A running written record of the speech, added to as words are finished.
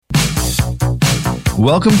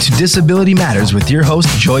Welcome to Disability Matters with your host,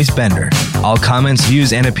 Joyce Bender. All comments,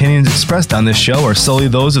 views, and opinions expressed on this show are solely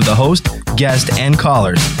those of the host, guest, and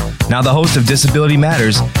callers. Now the host of Disability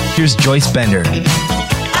Matters, here's Joyce Bender.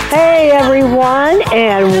 Hey everyone,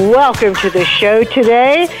 and welcome to the show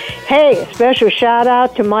today. Hey, a special shout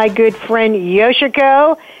out to my good friend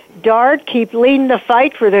Yoshiko. Dart, keep leading the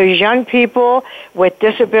fight for those young people with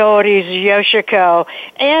disabilities, Yoshiko.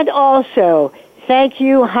 And also, thank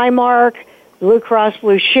you, Highmark, Blue Cross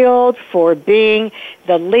Blue Shield, for being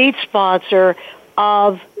the lead sponsor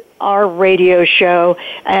of our radio show.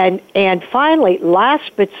 And finally,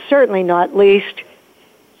 last but certainly not least,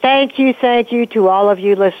 thank you to all of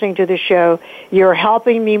you listening to the show. You're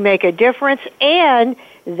helping me make a difference, and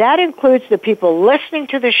that includes the people listening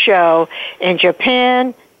to the show in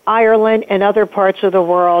Japan, Ireland, and other parts of the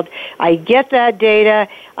world. I get that data.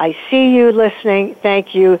 I see you listening.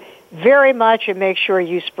 Thank you very much, and make sure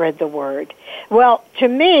you spread the word. Well, to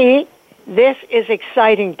me, this is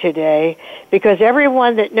exciting today because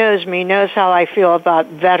everyone that knows me knows how I feel about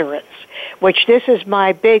veterans, which this is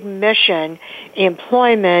my big mission,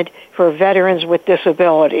 employment for veterans with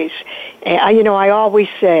disabilities. And, I always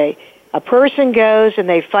say, a person goes and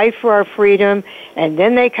they fight for our freedom, and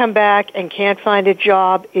then they come back and can't find a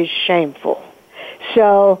job is shameful.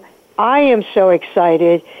 So I am so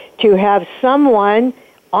excited to have someone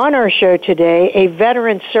on our show today, a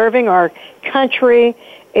veteran serving our country.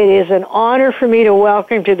 It is an honor for me to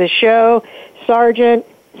welcome to the show Sergeant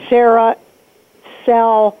Sarah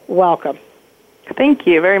Sell. Welcome. Thank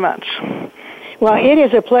you very much. Well, it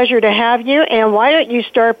is a pleasure to have you, and why don't you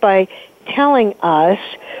start by telling us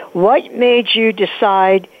what made you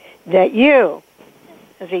decide that you,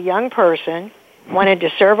 as a young person, wanted to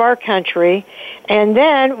serve our country, and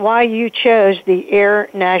then why you chose the Air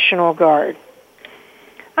National Guard.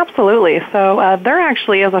 Absolutely. So there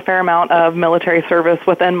actually is a fair amount of military service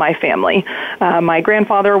within my family. My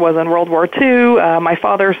grandfather was in World War II. My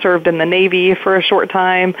father served in the Navy for a short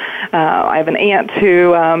time. I have an aunt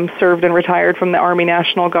who served and retired from the Army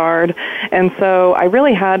National Guard. And so I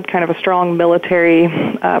really had kind of a strong military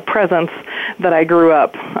presence that I grew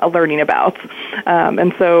up learning about.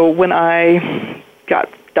 And so when I got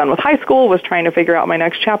done with high school, was trying to figure out my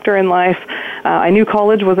next chapter in life. I knew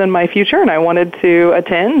college was in my future, and I wanted to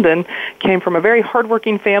attend, and came from a very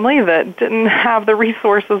hardworking family that didn't have the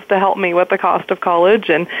resources to help me with the cost of college,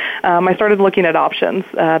 and I started looking at options.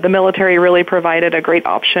 The military really provided a great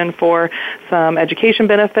option for some education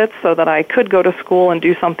benefits so that I could go to school and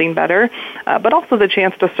do something better, but also the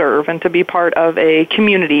chance to serve and to be part of a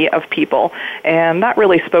community of people, and that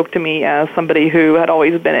really spoke to me as somebody who had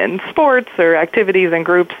always been in sports or activities and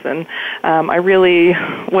groups, and I really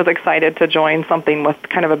was excited to join something with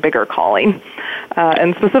kind of a bigger calling.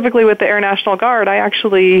 And specifically with the Air National Guard, I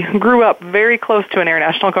actually grew up very close to an Air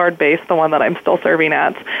National Guard base, the one that I'm still serving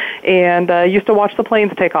at, and used to watch the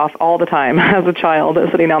planes take off all the time as a child,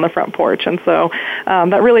 sitting on the front porch. And so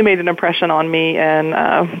that really made an impression on me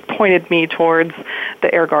and pointed me towards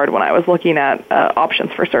the Air Guard when I was looking at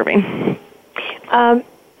options for serving. Air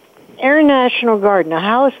National Guard, now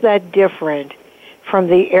how is that different from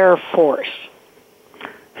the Air Force?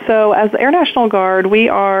 So as the Air National Guard, we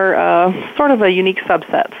are sort of a unique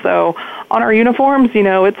subset. So on our uniforms,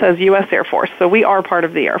 it says U.S. Air Force. So we are part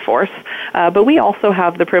of the Air Force. But we also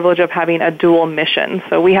have the privilege of having a dual mission.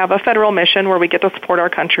 So we have a federal mission where we get to support our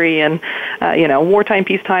country in, wartime,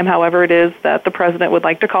 peacetime, however it is that the president would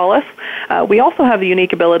like to call us. We also have the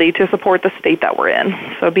unique ability to support the state that we're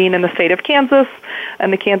in. So being in the state of Kansas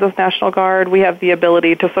and the Kansas National Guard, we have the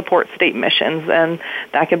ability to support state missions. And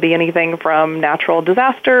that could be anything from natural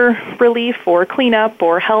disaster relief or cleanup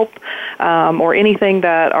or help or anything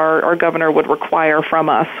that our governor would require from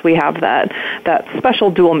us. We have that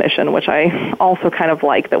special dual mission, which I also kind of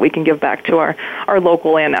like, that we can give back to our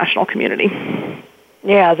local and national community.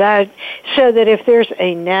 Yeah, so that if there's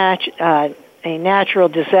a natural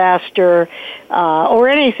disaster or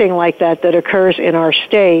anything like that occurs in our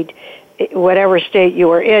state, whatever state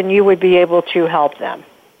you are in, you would be able to help them.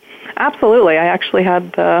 Absolutely. I actually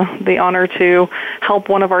had the honor to help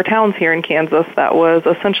one of our towns here in Kansas that was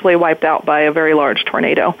essentially wiped out by a very large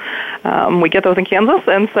tornado. We get those in Kansas,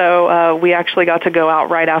 and so we actually got to go out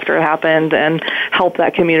right after it happened and help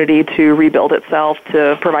that community to rebuild itself,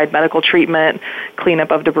 to provide medical treatment,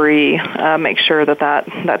 cleanup of debris, make sure that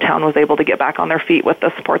town was able to get back on their feet with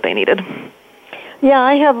the support they needed. Yeah,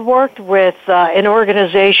 I have worked with an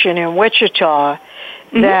organization in Wichita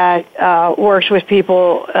that works with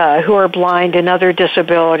people who are blind and other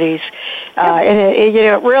disabilities. And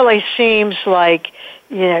it really seems like,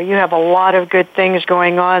 you have a lot of good things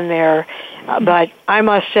going on there. But I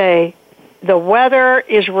must say, the weather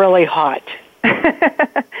is really hot.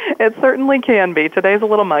 It certainly can be. Today's a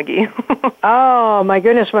little muggy. Oh, my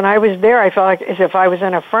goodness. When I was there, I felt like as if I was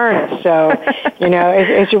in a furnace. So,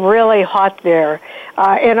 it's really hot there.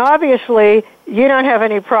 And obviously, you don't have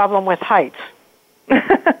any problem with heights.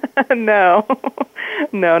 No.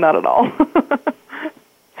 No, not at all.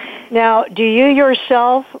 Now, do you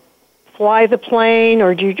yourself fly the plane,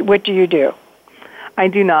 or what do you do? I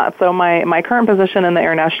do not. So my current position in the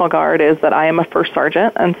Air National Guard is that I am a first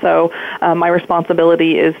sergeant, and so my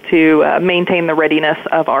responsibility is to maintain the readiness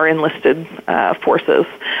of our enlisted forces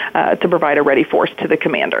to provide a ready force to the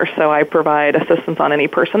commander. So I provide assistance on any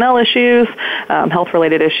personnel issues,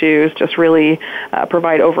 health-related issues, just really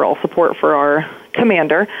provide overall support for our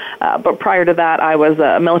commander. But prior to that, I was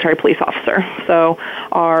a military police officer. So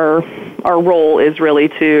our role is really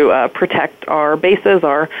to protect our bases,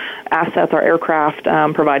 our assets, our aircraft,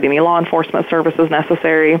 provide any law enforcement services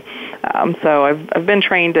necessary. So I've been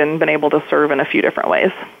trained and been able to serve in a few different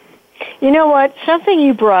ways. You know what? Something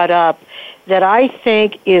you brought up that I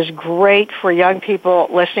think is great for young people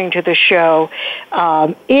listening to the show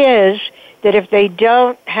is that if they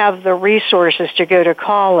don't have the resources to go to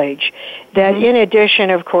college, that in addition,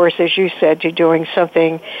 of course, as you said, to doing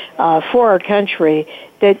something for our country,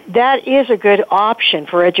 that is a good option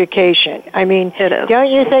for education. I mean, it is. Don't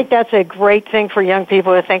you think that's a great thing for young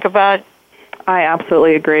people to think about? I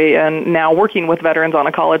absolutely agree. And now working with veterans on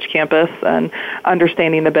a college campus and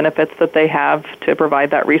understanding the benefits that they have to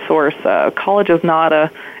provide that resource, college is not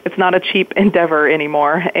a cheap endeavor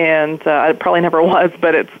anymore, and it probably never was,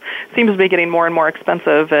 but it seems to be getting more and more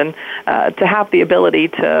expensive. And to have the ability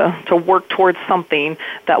to work towards something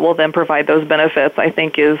that will then provide those benefits, I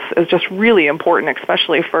think is just really important,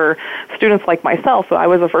 especially for students like myself. So I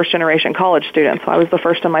was a first-generation college student, so I was the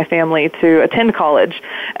first in my family to attend college,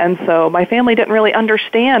 and so my family didn't really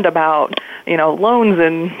understand about loans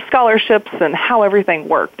and scholarships and how everything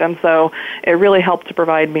worked, and so it really helped to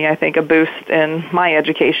provide me, I think, a boost in my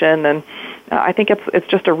education, and I think it's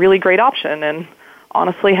just a really great option. And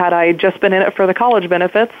honestly, had I just been in it for the college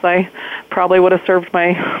benefits, I probably would have served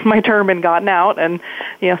my term and gotten out, and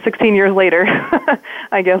 16 years later,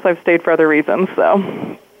 I guess I've stayed for other reasons.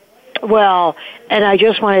 So. Well, and I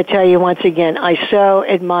just want to tell you once again, I so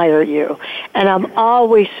admire you, and I'm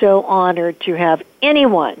always so honored to have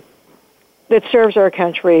anyone that serves our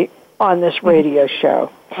country on this radio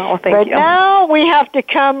show. Oh, thank you. But now we have to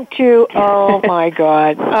come to, oh, my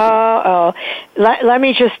God. Let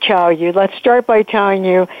me just tell you. Let's start by telling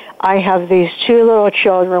you I have these two little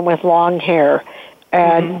children with long hair,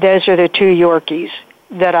 and those are the two Yorkies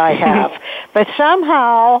that I have. But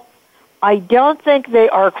somehow I don't think they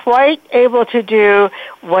are quite able to do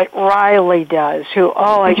what Riley does, who,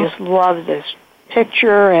 I just love this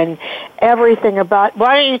picture and everything about.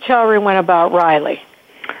 Why don't you tell everyone about Riley?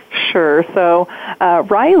 Sure. So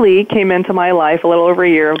Riley came into my life a little over a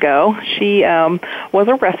year ago. She was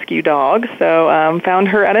a rescue dog, so found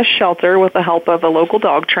her at a shelter with the help of a local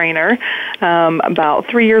dog trainer, about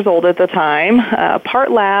 3 years old at the time.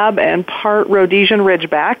 Part lab and part Rhodesian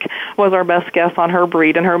Ridgeback was our best guess on her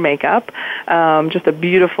breed and her makeup. Just a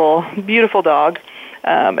beautiful, beautiful dog.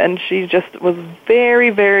 And she just was very,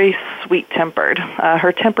 very sweet-tempered.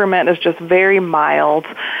 Her temperament is just very mild.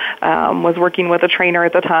 Was working with a trainer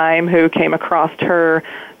at the time who came across her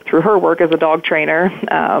through her work as a dog trainer.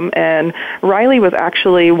 And Riley was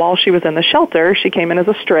actually, while she was in the shelter, she came in as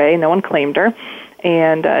a stray. No one claimed her.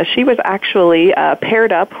 And she was actually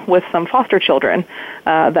paired up with some foster children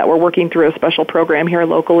that were working through a special program here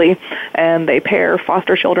locally. And they pair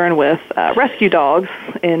foster children with rescue dogs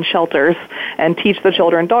in shelters and teach the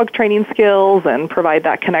children dog training skills and provide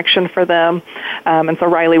that connection for them. And so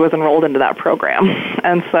Riley was enrolled into that program.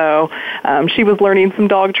 And so she was learning some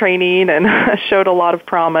dog training and showed a lot of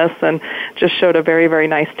promise and just showed a very, very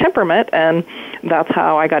nice temperament. And that's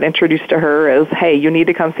how I got introduced to her as, hey, you need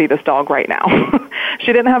to come see this dog right now. She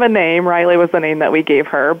didn't have a name. Riley was the name that we gave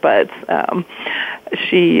her, but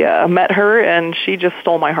she met her, and she just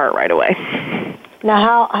stole my heart right away.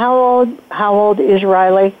 Now, how old is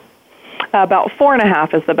Riley? About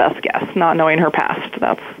 4.5 is the best guess, not knowing her past.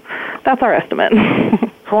 That's our estimate.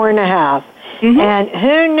 4.5. And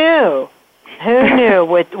who knew? Who knew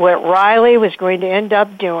what Riley was going to end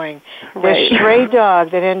up doing? Right. This stray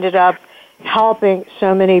dog that ended up helping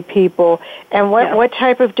so many people. And what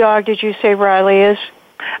type of dog did you say Riley is?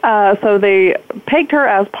 So they pegged her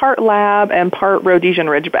as part lab and part Rhodesian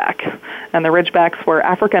Ridgeback. And the Ridgebacks were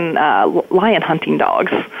African lion hunting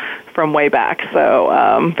dogs from way back.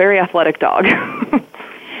 So very athletic dog.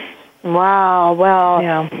 Wow.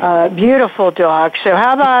 Well, beautiful dog. So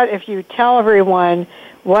how about if you tell everyone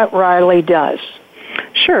what Riley does.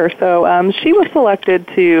 Sure. So she was selected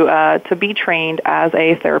to be trained as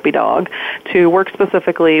a therapy dog to work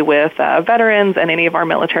specifically with veterans and any of our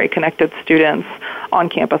military-connected students on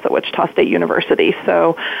campus at Wichita State University.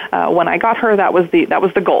 So when I got her, that was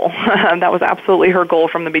the goal. That was absolutely her goal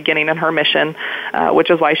from the beginning and her mission, which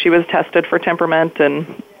is why she was tested for temperament,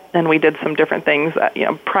 and we did some different things,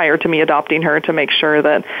 prior to me adopting her to make sure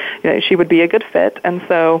that she would be a good fit. And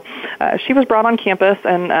so she was brought on campus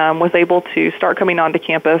and was able to start coming onto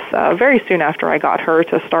campus very soon after I got her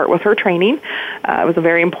to start with her training. It was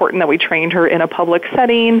very important that we trained her in a public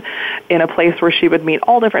setting, in a place where she would meet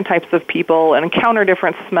all different types of people and encounter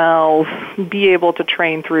different smells, be able to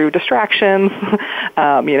train through distractions,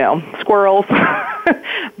 squirrels.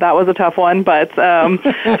 That was a tough one, but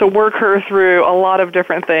to work her through a lot of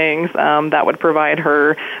different things that would provide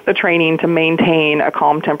her the training to maintain a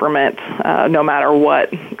calm temperament no matter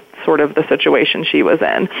what sort of the situation she was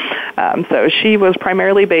in. So she was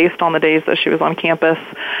primarily based on the days that she was on campus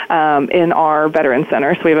in our Veteran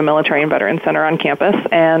Center. So we have a military and veteran center on campus,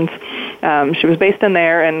 and she was based in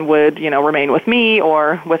there and would, remain with me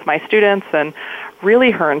or with my students, and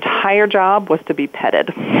really her entire job was to be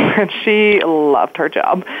petted. And she loved her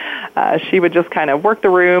job. She would just kind of work the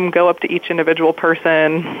room, go up to each individual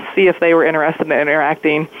person, see if they were interested in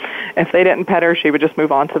interacting. If they didn't pet her, she would just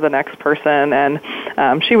move on to the next person. And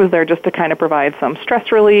she was there just to kind of provide some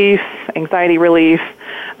stress relief, anxiety relief,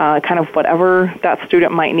 kind of whatever that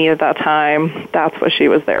student might need at that time. That's what she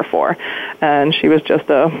was there for. And she was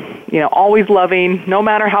just always loving, no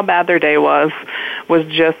matter how bad their day was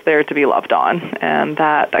just there to be loved on. And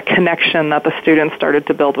that connection that the students started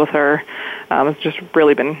to build with her has just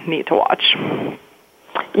really been neat to watch.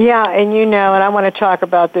 Yeah, and and I want to talk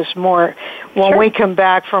about this more when we come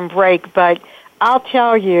back from break, but I'll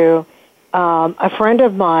tell you, a friend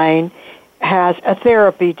of mine has a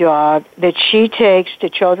therapy dog that she takes to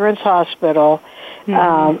Children's Hospital,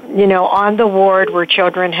 on the ward where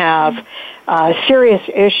children have serious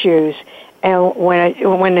issues. And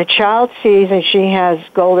when the child sees, and she has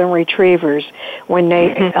golden retrievers, when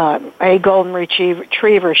they a golden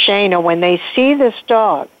retriever, Shayna, when they see this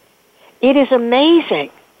dog, it is amazing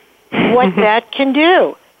what that can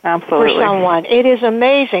do. Absolutely. For someone. It is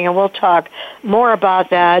amazing, and we'll talk more about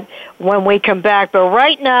that when we come back. But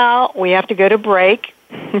right now, we have to go to break.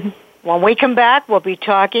 When we come back, we'll be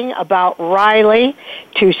talking about Riley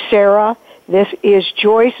to Sarah. This is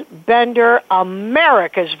Joyce Bender,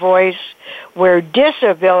 America's Voice, where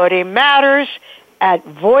disability matters, at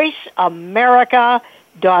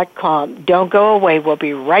voiceamerica.com. Don't go away. We'll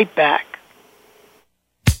be right back.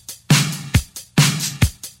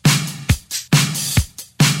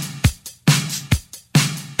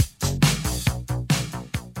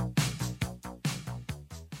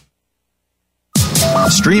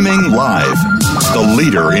 Streaming live, the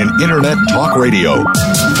leader in Internet talk radio,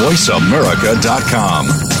 voiceamerica.com.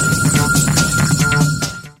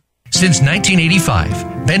 Since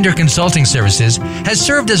 1985, Bender Consulting Services has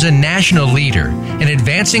served as a national leader in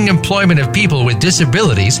advancing employment of people with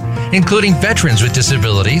disabilities, including veterans with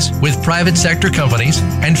disabilities, with private sector companies,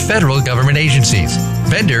 and federal government agencies.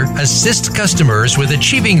 Bender assists customers with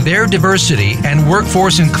achieving their diversity and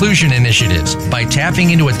workforce inclusion initiatives by tapping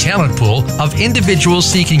into a talent pool of individuals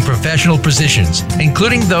seeking professional positions,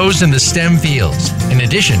 including those in the STEM fields. In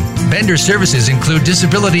addition, Bender services include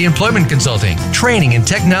disability employment consulting, training in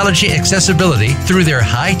technology accessibility through their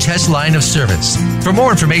high-test line of service. For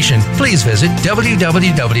more information, please visit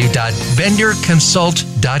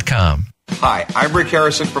www.benderconsult.com. Hi, I'm Rick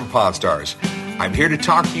Harrison from Pawn Stars. I'm here to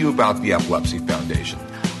talk to you about the Epilepsy Foundation.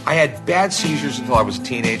 I had bad seizures until I was a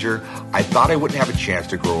teenager. I thought I wouldn't have a chance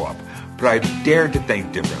to grow up, but I dared to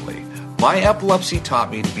think differently. My epilepsy taught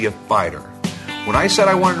me to be a fighter. When I said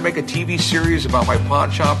I wanted to make a TV series about my pawn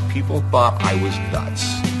shop, people thought I was nuts.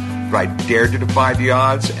 But I dared to defy the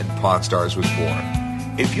odds, and Pawn Stars was born.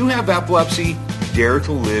 If you have epilepsy, dare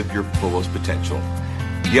to live your fullest potential.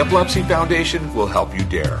 The Epilepsy Foundation will help you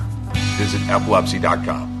dare. Visit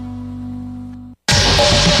epilepsy.com.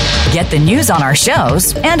 Get the news on our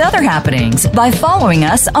shows and other happenings by following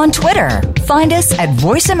us on Twitter. Find us at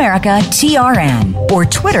VoiceAmericaTRN or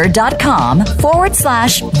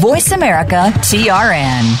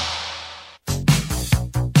twitter.com/VoiceAmericaTRN.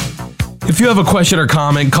 If you have a question or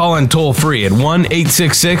comment, call in toll free at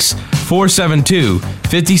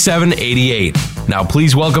 1-866-472-5788. Now,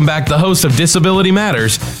 please welcome back the host of Disability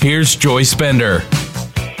Matters. Here's Joyce Bender.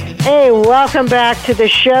 Hey, welcome back to the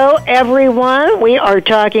show, everyone. We are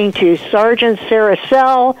talking to Sergeant Sarah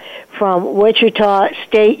Sell from Wichita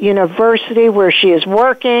State University, where she is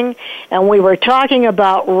working, and we were talking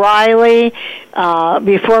about Riley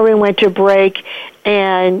before we went to break,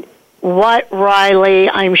 and what Riley,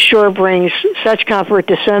 I'm sure, brings such comfort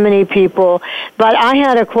to so many people. But I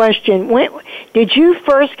had a question. Did you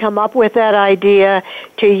first come up with that idea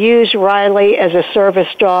to use Riley as a service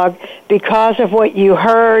dog because of what you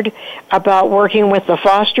heard about working with the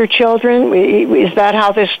foster children? Is that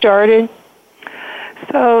how this started?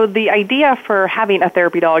 So the idea for having a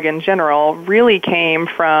therapy dog in general really came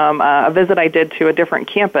from a visit I did to a different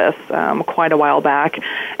campus quite a while back,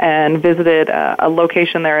 and visited a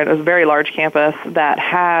location there. It was a very large campus that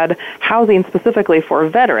had housing specifically for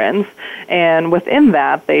veterans, and within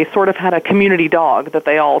that they sort of had a community dog that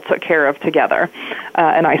they all took care of together.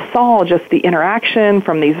 And I saw just the interaction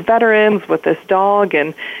from these veterans with this dog,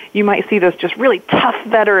 and you might see this just really tough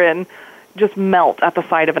veteran just melt at the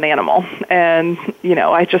sight of an animal. And,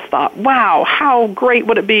 I just thought, wow, how great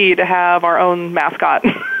would it be to have our own mascot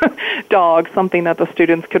dog, something that the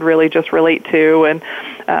students could really just relate to. And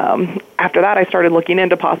after that, I started looking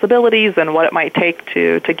into possibilities and what it might take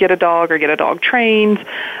to get a dog or get a dog trained.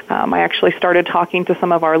 I actually started talking to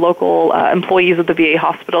some of our local employees at the VA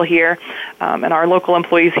hospital here. And our local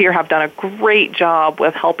employees here have done a great job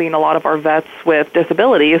with helping a lot of our vets with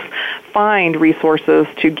disabilities find resources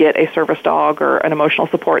to get a service dog or an emotional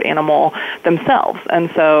support animal themselves.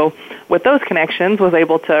 And so with those connections, was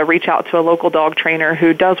able to reach out to a local dog trainer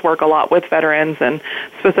who does work a lot with veterans and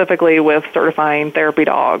specifically with certifying therapy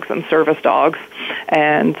dogs and service dogs.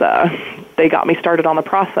 And they got me started on the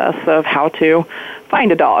process of how to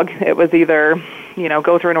find a dog. It was either,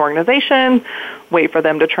 go through an organization, wait for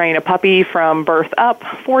them to train a puppy from birth up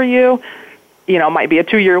for you. Might be a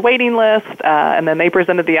 2-year waiting list, and then they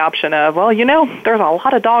presented the option of, there's a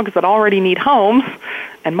lot of dogs that already need homes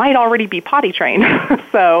and might already be potty trained.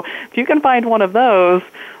 So if you can find one of those,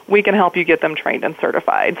 we can help you get them trained and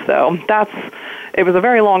certified. So it was a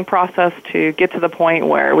very long process to get to the point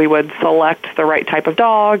where we would select the right type of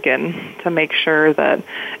dog and to make sure that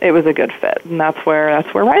it was a good fit. And that's where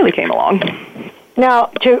Riley came along.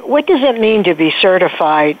 Now, what does it mean to be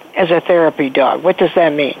certified as a therapy dog? What does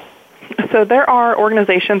that mean? So there are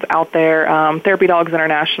organizations out there. Therapy Dogs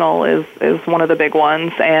International is one of the big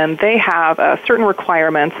ones, and they have certain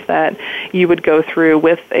requirements that you would go through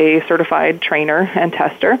with a certified trainer and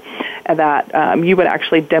tester, and that you would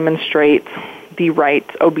actually demonstrate the right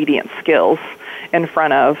obedience skills in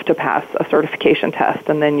front of to pass a certification test,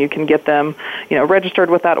 and then you can get them, registered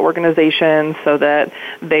with that organization so that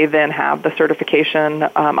they then have the certification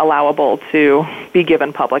allowable to be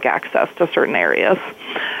given public access to certain areas.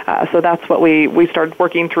 So that's what we started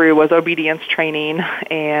working through, was obedience training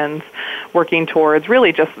and working towards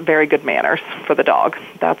really just very good manners for the dog.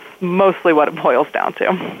 That's mostly what it boils down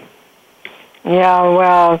to. Yeah,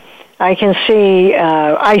 well, I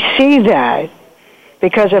see that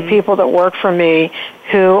because of people that work for me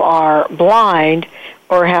who are blind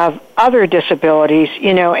or have other disabilities,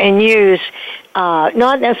 and use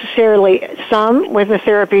not necessarily some with a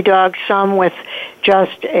therapy dog, some with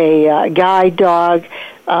just a guide dog,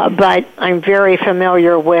 but I'm very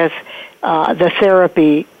familiar with the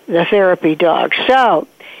therapy dog. So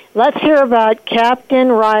let's hear about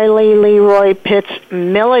Captain Riley Leroy Pitts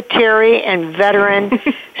Military and Veteran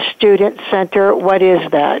Student Center. What is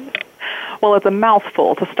that? Well, it's a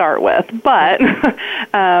mouthful to start with, but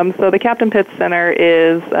so the Captain Pitts Center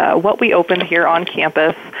is what we opened here on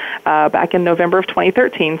campus back in November of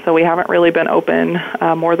 2013, so we haven't really been open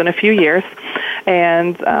more than a few years.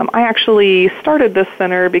 And I actually started this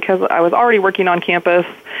center because I was already working on campus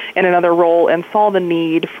in another role and saw the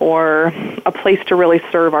need for a place to really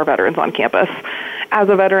serve our veterans on campus. As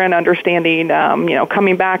a veteran, understanding,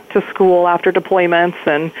 coming back to school after deployments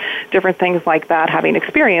and different things like that, having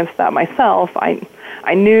experienced that myself,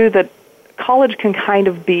 I knew that college can kind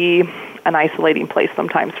of be an isolating place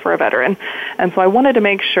sometimes for a veteran. And so I wanted to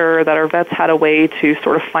make sure that our vets had a way to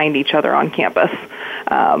sort of find each other on campus,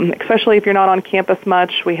 especially if you're not on campus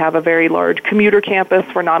much. We have a very large commuter campus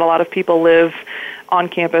where not a lot of people live on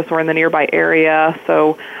campus or in the nearby area,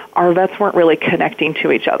 so our vets weren't really connecting to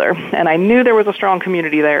each other. And I knew there was a strong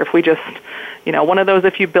community there if we just, one of those,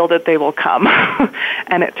 if you build it, they will come.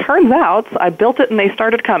 And it turns out I built it and they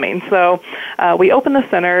started coming. So we opened the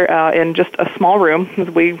center in just a small room.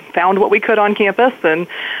 We found what we could on campus and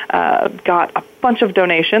got a bunch of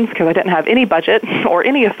donations because I didn't have any budget or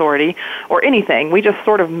any authority or anything. We just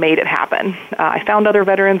sort of made it happen. I found other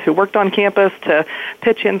veterans who worked on campus to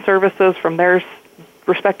pitch in services from their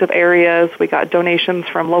respective areas. We got donations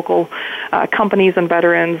from local companies and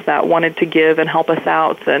veterans that wanted to give and help us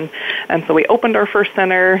out. And so we opened our first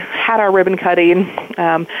center, had our ribbon cutting,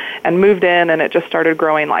 and moved in, and it just started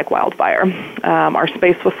growing like wildfire. Our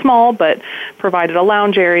space was small, but provided a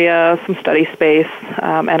lounge area, some study space,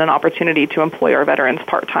 and an opportunity to employ our veterans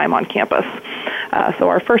part-time on campus. So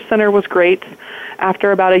our first center was great.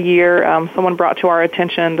 After about a year, someone brought to our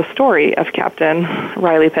attention the story of Captain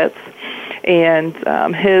Riley Pitts, and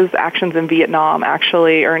his actions in Vietnam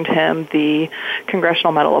actually earned him the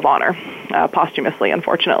Congressional Medal of Honor, posthumously,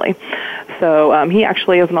 unfortunately. So he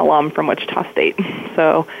actually is an alum from Wichita State.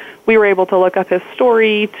 So we were able to look up his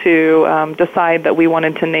story to decide that we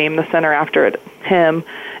wanted to name the center after him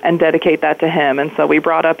and dedicate that to him. And so we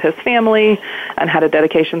brought up his family and had a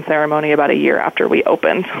dedication ceremony about a year after we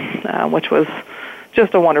opened, which was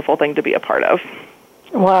just a wonderful thing to be a part of.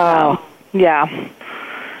 Wow. Yeah.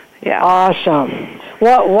 Awesome.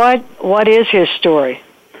 What is his story?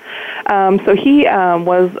 So he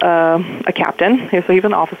was a captain, so he was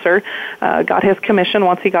an officer, got his commission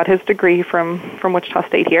once he got his degree from Wichita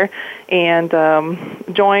State here, and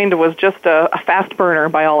joined, was just a fast burner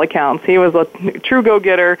by all accounts. He was a true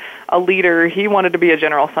go-getter, a leader. He wanted to be a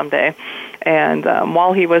general someday. And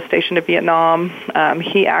while he was stationed in Vietnam,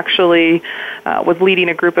 he actually was leading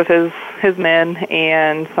a group of his men,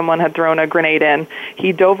 and someone had thrown a grenade in.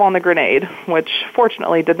 He dove on the grenade, which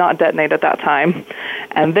fortunately did not detonate at that time.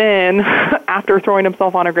 And then, after throwing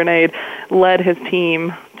himself on a grenade, led his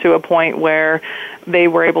team to a point where they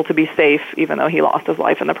were able to be safe, even though he lost his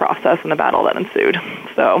life in the process in the battle that ensued.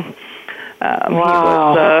 So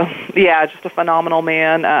wow. He was, just a phenomenal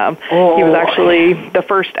man. He was actually the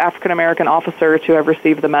first African-American officer to have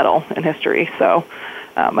received the medal in history. So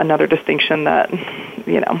another distinction that,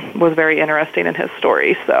 was very interesting in his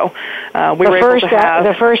story. So we were able to have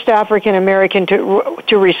the first African-American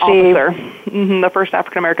to receive... the first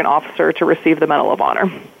African-American officer to receive the Medal of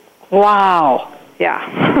Honor. Wow.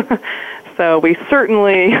 Yeah. So we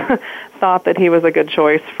certainly thought that he was a good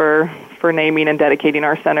choice for naming and dedicating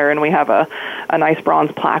our center, and we have a nice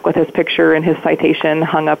bronze plaque with his picture and his citation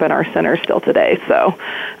hung up in our center still today. So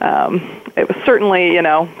it was certainly,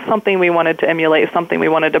 something we wanted to emulate, something we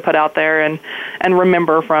wanted to put out there and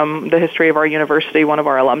remember from the history of our university, one of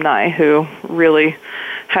our alumni who really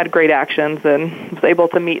had great actions and was able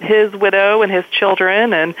to meet his widow and his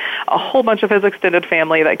children and a whole bunch of his extended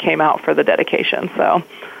family that came out for the dedication. So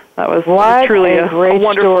that was truly a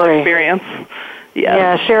wonderful experience.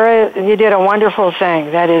 Yeah, Sarah, you did a wonderful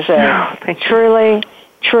thing. That is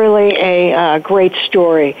truly a great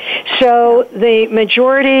story. So the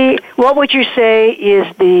majority, what would you say is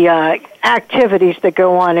the activities that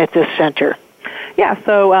go on at this center? Yeah,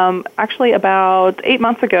 so actually about 8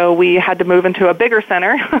 months ago, we had to move into a bigger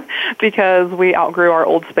center because we outgrew our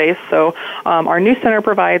old space. So our new center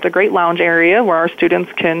provides a great lounge area where our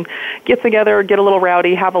students can get together, get a little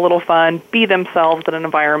rowdy, have a little fun, be themselves in an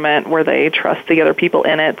environment where they trust the other people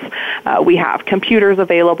in it. We have computers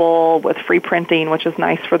available with free printing, which is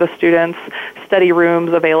nice for the students, study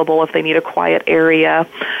rooms available if they need a quiet area.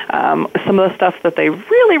 Some of the stuff that they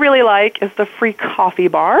really, really like is the free coffee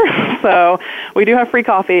bar. So we do have free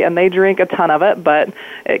coffee, and they drink a ton of it, but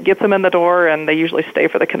it gets them in the door, and they usually stay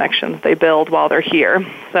for the connections they build while they're here.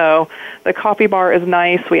 So the coffee bar is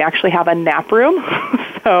nice. We actually have a nap room,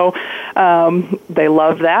 so they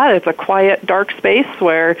love that. It's a quiet, dark space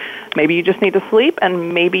where maybe you just need to sleep,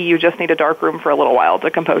 and maybe you just need a dark room for a little while to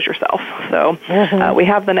compose yourself. So we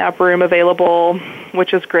have the nap room available,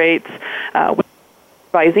 which is great.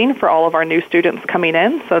 Advising for all of our new students coming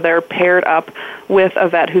in, so they're paired up with a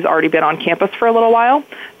vet who's already been on campus for a little while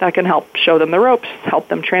that can help show them the ropes, help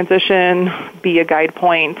them transition, be a guide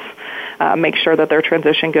point, make sure that their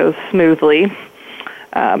transition goes smoothly.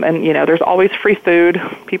 And, there's always free food.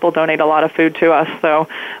 People donate a lot of food to us, so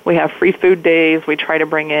we have free food days. We try to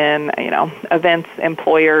bring in, events,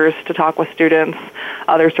 employers to talk with students.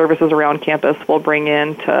 Other services around campus we'll bring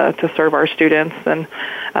in to serve our students. And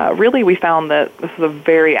really we found that this is a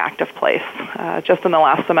very active place. Just in the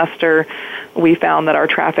last semester, we found that our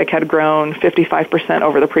traffic had grown 55%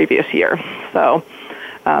 over the previous year. So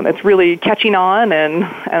it's really catching on, and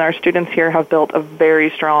our students here have built a very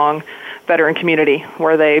strong veteran community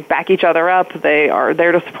where they back each other up. They are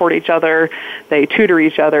there to support each other. They tutor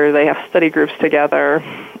each other. They have study groups together.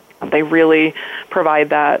 They really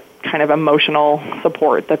provide that kind of emotional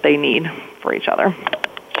support that they need for each other.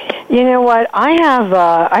 You know what? I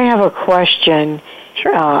have a question.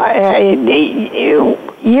 Sure.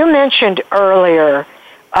 You mentioned earlier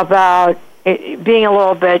about it being a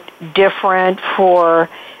little bit different for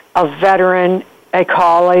a veteran at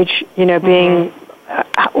college, being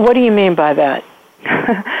What do you mean by that?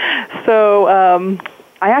 So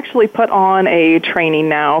I actually put on a training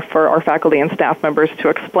now for our faculty and staff members to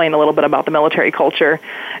explain a little bit about the military culture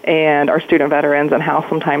and our student veterans and how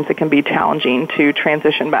sometimes it can be challenging to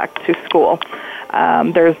transition back to school.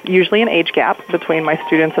 There's usually an age gap between my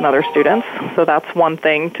students and other students, so that's one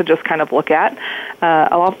thing to just kind of look at.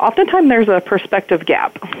 Oftentimes there's a perspective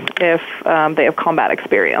gap if they have combat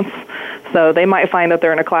experience. So they might find that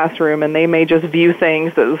they're in a classroom and they may just view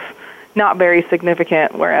things as not very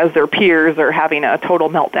significant, whereas their peers are having a total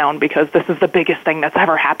meltdown because this is the biggest thing that's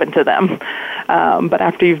ever happened to them. But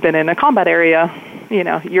after you've been in a combat area,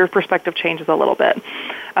 your perspective changes a little bit.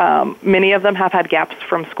 Many of them have had gaps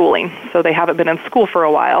from schooling, so they haven't been in school for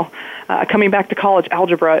a while. Coming back to college,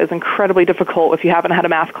 algebra is incredibly difficult if you haven't had a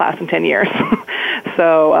math class in 10 years.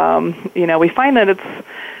 So, we find that it's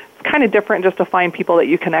kind of different just to find people that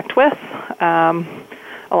you connect with.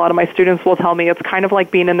 A lot of my students will tell me it's kind of like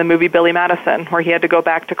being in the movie Billy Madison, where he had to go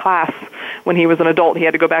back to class when he was an adult. He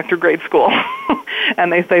had to go back through grade school.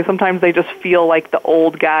 And they say sometimes they just feel like the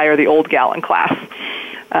old guy or the old gal in class.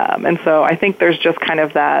 And so I think there's just kind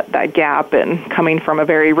of that gap in coming from a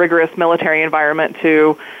very rigorous military environment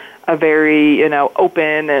to a very,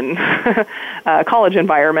 open and college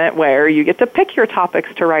environment where you get to pick your topics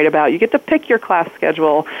to write about. You get to pick your class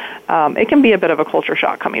schedule. It can be a bit of a culture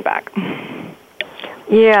shock coming back.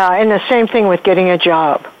 Yeah, and the same thing with getting a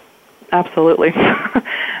job. Absolutely.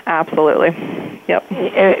 Absolutely.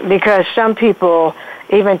 Yep. Because some people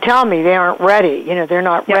even tell me they aren't ready. They're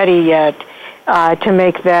not ready yet to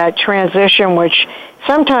make that transition, which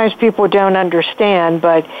sometimes people don't understand.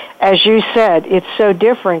 But as you said, it's so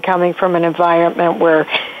different coming from an environment where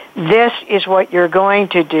this is what you're going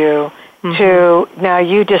to do to now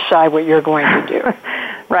you decide what you're going to do.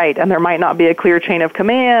 Right, and there might not be a clear chain of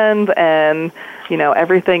command, and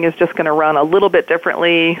everything is just going to run a little bit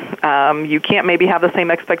differently. You can't maybe have the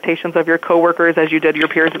same expectations of your coworkers as you did your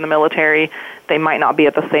peers in the military. They might not be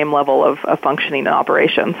at the same level of functioning in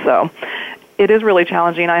operations. So it is really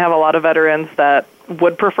challenging. I have a lot of veterans that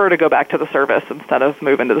would prefer to go back to the service instead of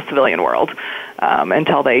move into the civilian world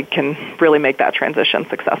until they can really make that transition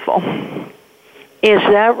successful. Is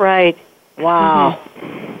that right? Wow.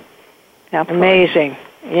 Amazing.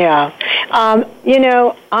 Yeah.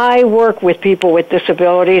 I work with people with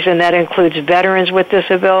disabilities, and that includes veterans with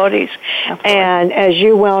disabilities. Absolutely. And as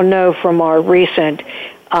you well know from our recent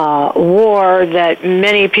war, that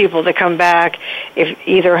many people that come back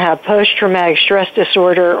either have post-traumatic stress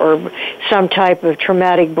disorder or some type of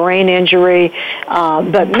traumatic brain injury,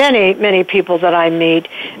 but many people that I meet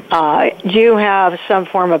do have some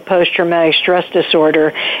form of post-traumatic stress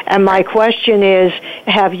disorder. And my question is,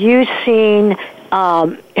 have you seen,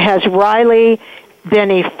 has Riley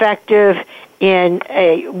been effective in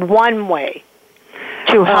one way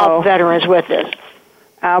to help veterans with this?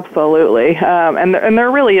 Absolutely. And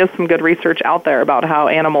there really is some good research out there about how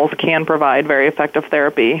animals can provide very effective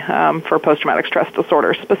therapy for post-traumatic stress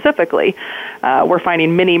disorder specifically. We're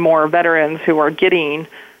finding many more veterans who are getting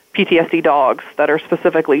PTSD dogs that are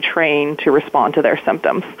specifically trained to respond to their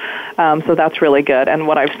symptoms. So that's really good. And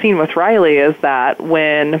what I've seen with Riley is that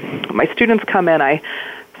when my students come in, I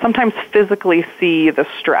sometimes physically see the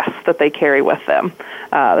stress that they carry with them.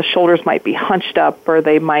 The shoulders might be hunched up, or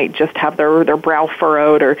they might just have their brow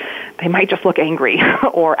furrowed, or they might just look angry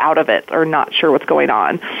or out of it or not sure what's going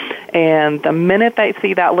on. And the minute they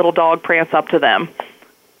see that little dog prance up to them,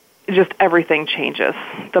 just everything changes.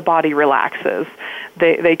 The body relaxes.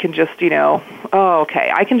 They can just,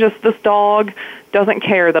 this dog doesn't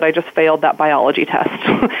care that I just failed that biology test.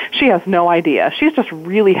 She has no idea. She's just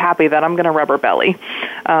really happy that I'm going to rub her belly.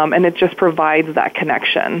 And it just provides that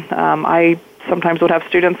connection. I sometimes would have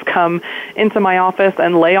students come into my office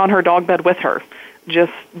and lay on her dog bed with her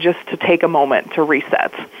just to take a moment to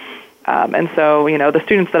reset. And so, the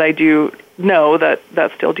students that I do know that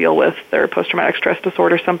still deal with their post-traumatic stress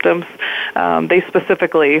disorder symptoms, they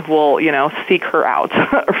specifically will, seek her out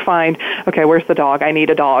or find, okay, where's the dog? I need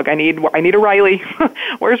a dog. I need a Riley.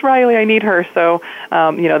 Where's Riley? I need her. So,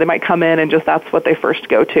 they might come in and just that's what they first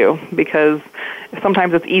go to, because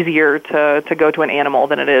sometimes it's easier to go to an animal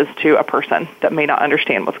than it is to a person that may not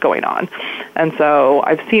understand what's going on. And so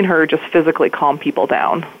I've seen her just physically calm people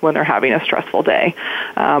down when they're having a stressful day,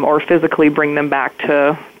 or physically bring them back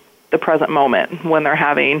to the present moment when they're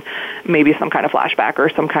having maybe some kind of flashback or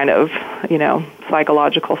some kind of,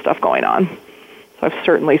 psychological stuff going on. So I've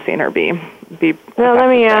certainly seen her be Well, let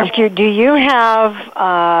me ask you, do you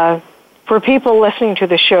have, for people listening to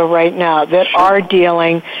the show right now that are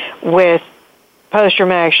dealing with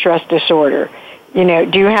post-traumatic stress disorder, do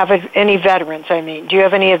you have any veterans, do you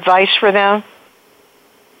have any advice for them?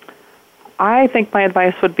 I think my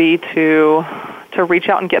advice would be to reach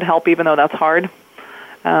out and get help, even though that's hard,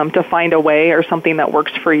 to find a way or something that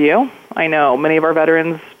works for you. I know many of our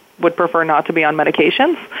veterans would prefer not to be on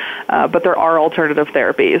medications, but there are alternative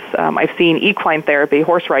therapies. I've seen equine therapy,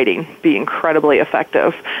 horse riding, be incredibly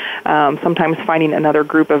effective. Sometimes finding another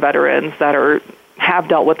group of veterans that have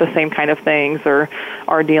dealt with the same kind of things or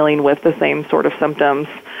are dealing with the same sort of symptoms,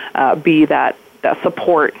 be that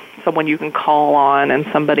support, someone you can call on and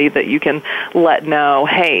somebody that you can let know,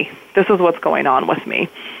 hey, this is what's going on with me.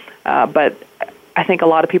 But I think a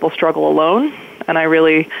lot of people struggle alone, and I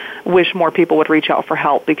really wish more people would reach out for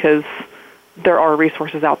help because there are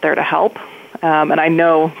resources out there to help. And I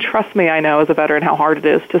know, trust me, I know as a veteran how hard it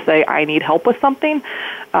is to say I need help with something,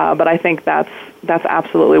 but I think that's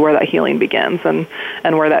absolutely where that healing begins and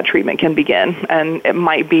where that treatment can begin. And it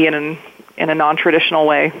might be in a non-traditional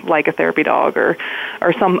way, like a therapy dog or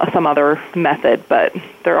some other method, but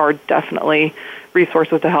there are definitely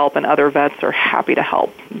resources to help, and other vets are happy to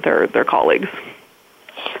help their colleagues.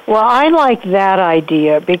 Well, I like that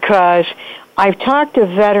idea because I've talked to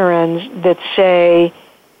veterans that say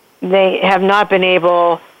they have not been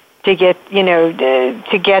able to get,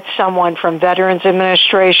 to get someone from Veterans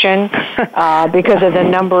Administration because of the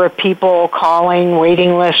number of people calling,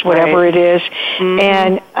 waiting list, whatever it is.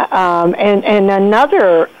 Mm-hmm. And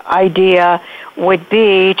another idea would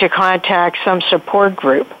be to contact some support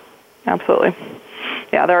group. Absolutely.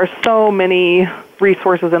 Yeah, there are so many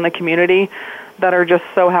resources in the community that are just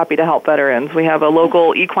so happy to help veterans. We have a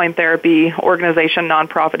local equine therapy organization,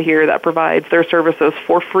 nonprofit here, that provides their services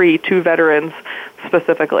for free to veterans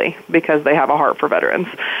specifically because they have a heart for veterans.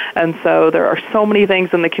 And so there are so many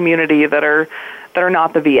things in the community that are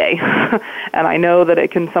not the VA. And I know that it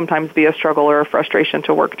can sometimes be a struggle or a frustration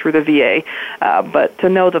to work through the VA, but to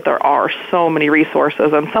know that there are so many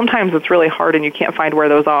resources, and sometimes it's really hard and you can't find where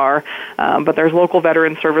those are, but there's local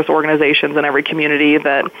veteran service organizations in every community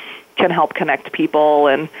that can help connect people,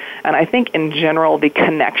 and I think in general the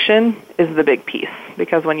connection is the big piece,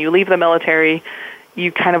 because when you leave the military,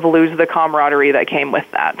 you kind of lose the camaraderie that came with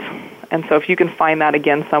that. And so if you can find that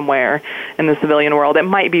again somewhere in the civilian world, it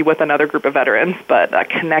might be with another group of veterans, but that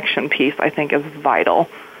connection piece I think is vital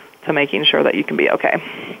to making sure that you can be okay.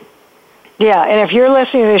 Yeah, and if you're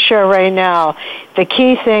listening to the show right now, the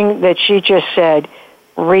key thing that she just said,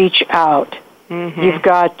 reach out. Mm-hmm. You've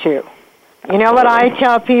got to. You know what I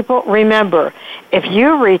tell people? Remember, if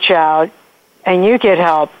you reach out and you get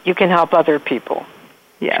help, you can help other people.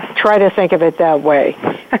 Yes. Try to think of it that way.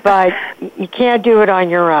 But you can't do it on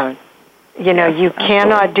your own. You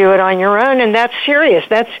cannot do it on your own, and that's serious.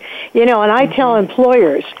 That's, and I tell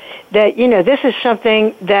employers that, this is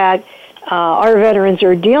something that our veterans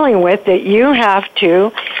are dealing with that you have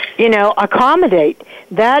to, accommodate.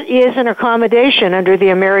 That is an accommodation under the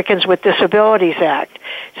Americans with Disabilities Act,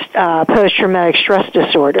 post-traumatic stress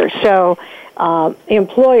disorder. So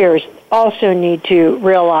employers also need to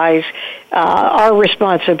realize our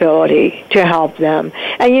responsibility to help them.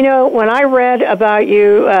 And, when I read about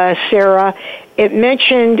you, Sarah, it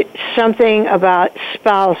mentioned something about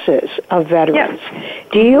spouses of veterans.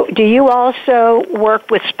 Yes. Do you also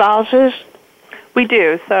work with spouses? We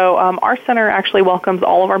do. So our center actually welcomes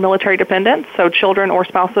all of our military dependents, so children or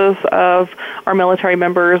spouses of our military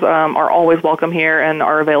members are always welcome here and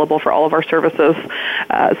are available for all of our services.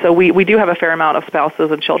 So we do have a fair amount of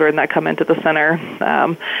spouses and children that come into the center.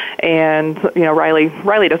 And,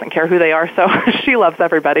 Riley doesn't care who they are, so she loves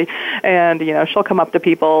everybody. And, she'll come up to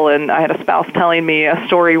people, and I had a spouse telling me a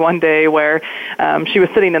story one day where she was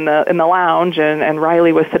sitting in the lounge, and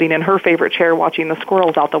Riley was sitting in her favorite chair watching the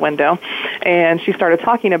squirrels out the window. And she started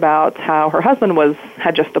talking about how her husband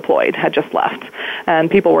had just deployed, had just left. And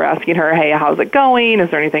people were asking her, hey, how's it going? Is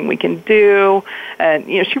there anything we can do? And,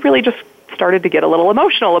 she really just started to get a little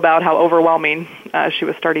emotional about how overwhelming she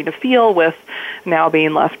was starting to feel with now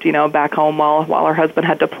being left, back home while her husband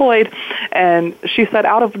had deployed. And she said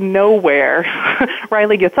out of nowhere,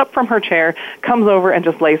 Riley gets up from her chair, comes over, and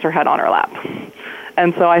just lays her head on her lap.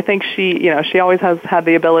 And so I think she always has had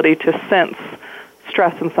the ability to sense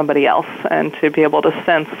stress in somebody else and to be able to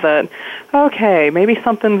sense that, okay, maybe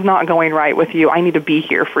something's not going right with you. I need to be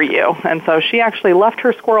here for you. And so she actually left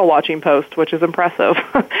her squirrel watching post, which is impressive,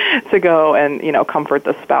 to go and, comfort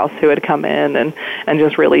the spouse who had come in and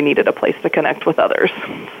just really needed a place to connect with others.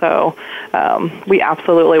 So we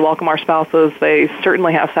absolutely welcome our spouses. They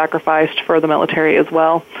certainly have sacrificed for the military as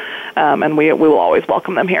well, and we will always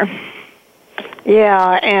welcome them here.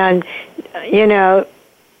 Yeah, and,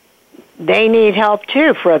 they need help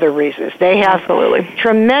too for other reasons. They have Absolutely.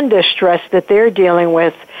 tremendous stress that they're dealing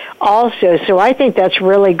with also. So I think that's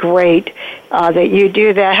really great that you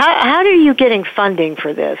do that. How are you getting funding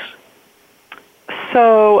for this?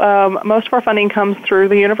 So most of our funding comes through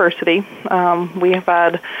the university. We have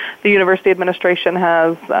had, the university administration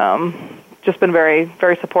has just been very,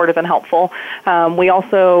 very supportive and helpful. We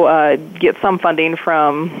also get some funding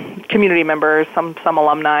from community members, some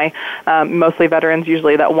alumni, mostly veterans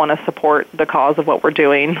usually that want to support the cause of what we're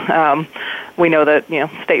doing. We know that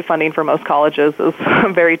state funding for most colleges is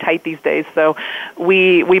very tight these days, so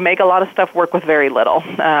we make a lot of stuff work with very little.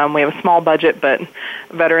 We have a small budget, but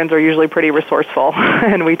veterans are usually pretty resourceful,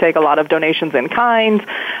 and we take a lot of donations in kind.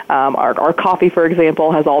 Our coffee, for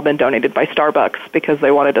example, has all been donated by Starbucks because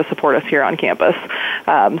they wanted to support us here on campus.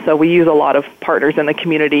 So we use a lot of partners in the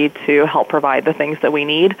community to help provide the things that we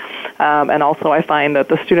need. And also I find that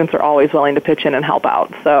the students are always willing to pitch in and help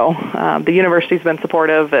out. So the university's been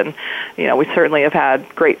supportive, and we certainly have had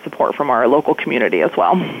great support from our local community as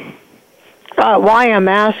well. Why I'm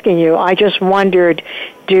asking you, I just wondered,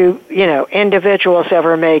 do individuals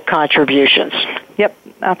ever make contributions? Yep,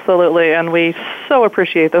 absolutely, and we so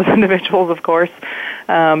appreciate those individuals, of course,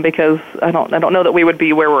 because I don't know that we would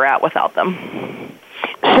be where we're at without them.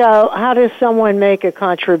 So, how does someone make a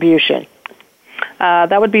contribution?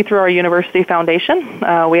 That would be through our university foundation.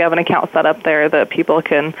 We have an account set up there that people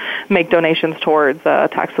can make donations towards,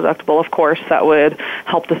 tax deductible, of course. That would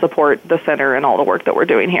help to support the center and all the work that we're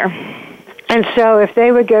doing here. And so if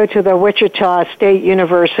they would go to the Wichita State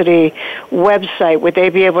University website, would they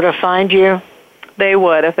be able to find you? They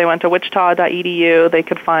would. If they went to wichita.edu, they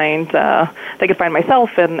could find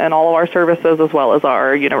myself and all of our services, as well as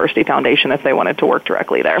our university foundation, if they wanted to work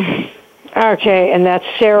directly there. Okay, and that's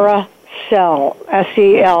Sarah Sell,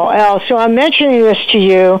 S-E-L-L. So I'm mentioning this to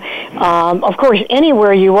you. Of course,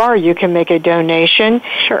 anywhere you are, you can make a donation.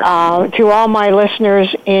 Sure. To all my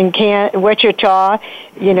listeners in Wichita,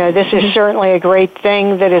 this is certainly a great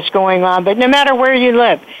thing that is going on. But no matter where you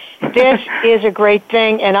live, this is a great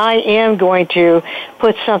thing, and I am going to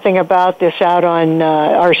put something about this out on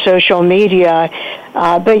our social media.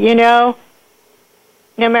 But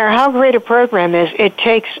no matter how great a program is, it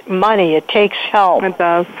takes money, it takes help. It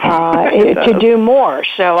does. To do more.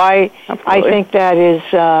 So I think that is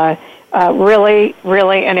really,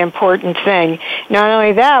 really an important thing. Not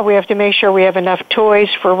only that, we have to make sure we have enough toys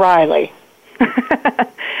for Riley.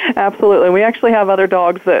 Absolutely. We actually have other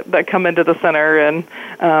dogs that come into the center and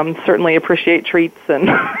certainly appreciate treats and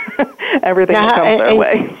everything that comes their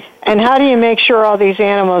way. And how do you make sure all these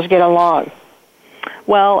animals get along?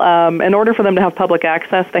 Well, in order for them to have public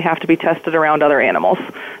access, they have to be tested around other animals.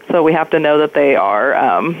 So we have to know that they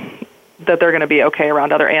are that they're going to be okay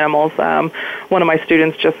around other animals. One of my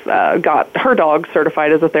students just got her dog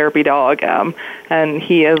certified as a therapy dog, and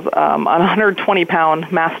he is a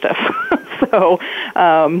 120-pound Mastiff. So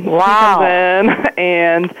wow. He comes in,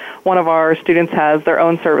 and one of our students has their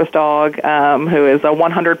own service dog, who is a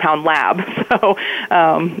 100-pound Lab. So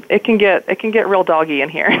it can get real doggy in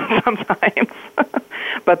here sometimes.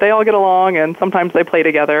 But they all get along, and sometimes they play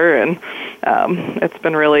together, and it's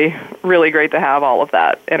been really, really great to have all of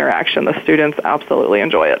that interaction. The students absolutely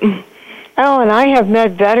enjoy it. Oh, and I have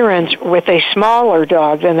met veterans with a smaller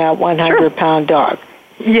dog than that 100-pound dog.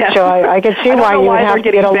 Yes. So I can see why you would have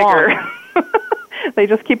to get along. They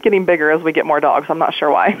just keep getting bigger as we get more dogs. I'm not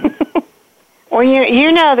sure why. Well,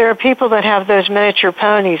 there are people that have those miniature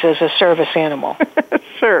ponies as a service animal.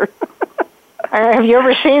 Sure. Have you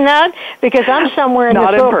ever seen that? Because I'm somewhere in the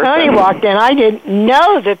Phil Pony walked in. I didn't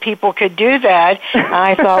know that people could do that. And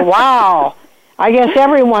I thought, wow, I guess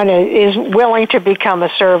everyone is willing to become a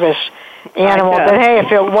service animal. But hey,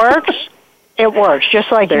 if it works, it works. Just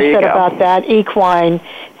like you said about that equine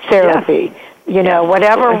therapy. Yeah.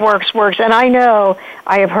 Whatever absolutely. works. And I know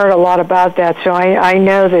I have heard a lot about that, so I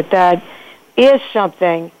know that is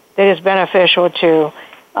something that is beneficial to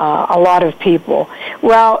a lot of people.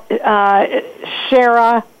 Well,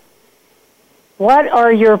 Sarah, what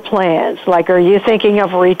are your plans? Like, are you thinking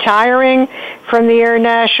of retiring from the Air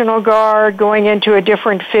National Guard, going into a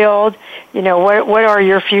different field? What are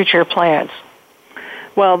your future plans?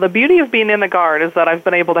 Well, the beauty of being in the Guard is that I've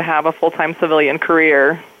been able to have a full-time civilian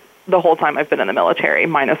career the whole time I've been in the military,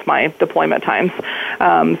 minus my deployment times.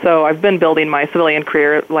 So I've been building my civilian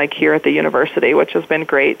career like here at the university, which has been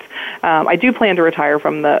great. I do plan to retire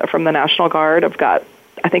from the National Guard. I've got,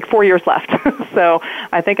 I think, 4 years left. So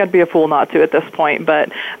I think I'd be a fool not to at this point.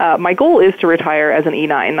 But my goal is to retire as an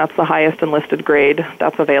E9. That's the highest enlisted grade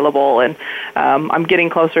that's available. And I'm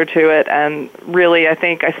getting closer to it. And really, I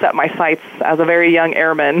think I set my sights as a very young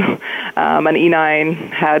airman an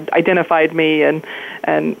E9 had identified me and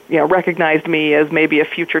recognized me as maybe a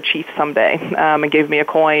future chief someday, and gave me a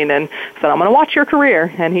coin and said, "I'm going to watch your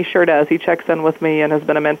career." And he sure does. He checks in with me and has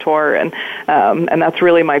been a mentor, and that's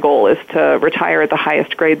really my goal, is to retire at the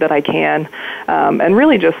highest grade that I can, and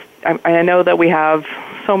really just, I know that we have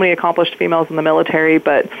so many accomplished females in the military,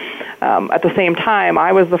 but at the same time,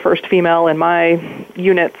 I was the first female in my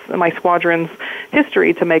units, in my squadron's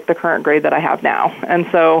history, to make the current grade that I have now. And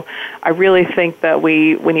so I really think that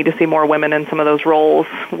we need to see more women in some of those roles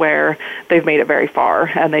where they've made it very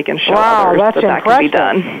far and they can show others that can be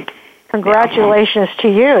done. Congratulations to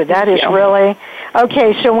you. That is really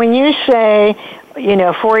okay. So when you say,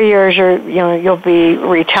 4 years, you'll be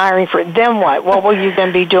retiring then what? What will you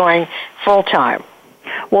then be doing full time?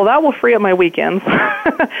 Well, that will free up my weekends,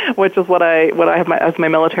 which is what I have as my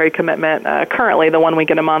military commitment currently, the 1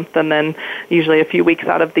 week in a month, and then usually a few weeks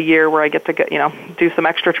out of the year where I get to do some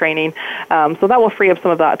extra training. So that will free up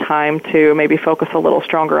some of that time to maybe focus a little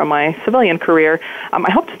stronger on my civilian career.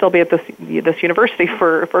 I hope to still be at this university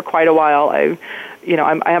for quite a while. I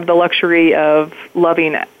have the luxury of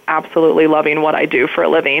absolutely loving what I do for a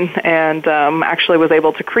living, and actually was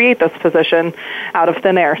able to create this position out of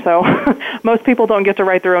thin air. So most people don't get to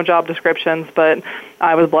write their own job descriptions, but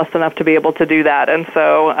I was blessed enough to be able to do that. And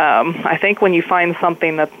so I think when you find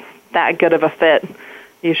something that's that good of a fit,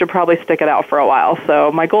 you should probably stick it out for a while.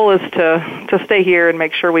 So my goal is to stay here and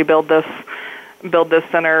make sure we build this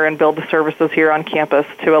center and build the services here on campus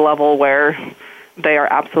to a level where they are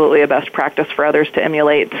absolutely a best practice for others to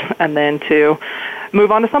emulate, and then to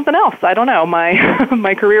move on to something else. I don't know.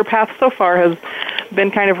 My career path so far has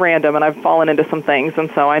been kind of random, and I've fallen into some things,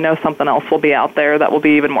 and so I know something else will be out there that will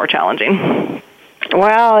be even more challenging.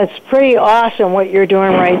 Well, it's pretty awesome what you're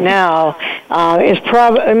doing right now.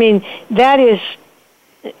 That is,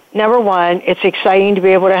 number one, it's exciting to be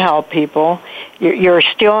able to help people. You're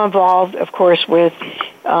still involved, of course, with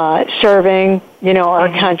serving, our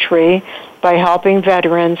country by helping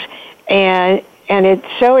veterans, and it's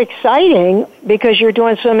so exciting because you're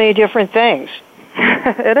doing so many different things.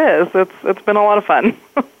 It is. It's been a lot of fun,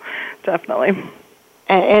 definitely.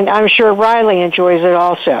 And I'm sure Riley enjoys it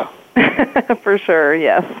also. For sure,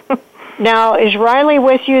 yes. Now, is Riley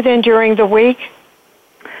with you then during the week?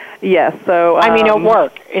 Yes. So at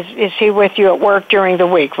work. Is he with you at work during the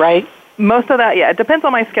week, right? Most of that, yeah. It depends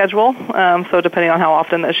on my schedule. So depending on how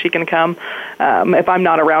often that she can come, if I'm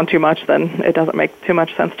not around too much, then it doesn't make too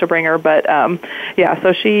much sense to bring her. But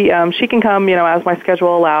so she can come, as my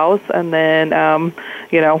schedule allows. And then,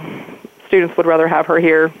 students would rather have her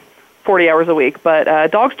here 40 hours a week.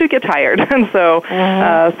 But dogs do get tired, and so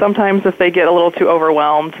sometimes if they get a little too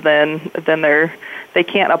overwhelmed, then they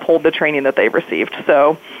can't uphold the training that they've received.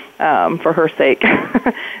 So for her sake,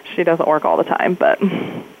 she doesn't work all the time, but.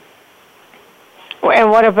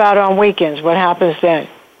 And what about on weekends? What happens then?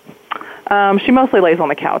 She mostly lays on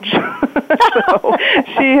the couch. So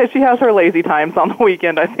she has her lazy times on the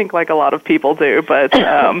weekend, I think, like a lot of people do. But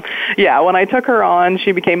when I took her on,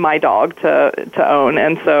 she became my dog to own,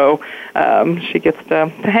 and so she gets to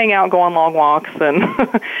hang out, go on long walks, and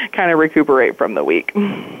kind of recuperate from the week.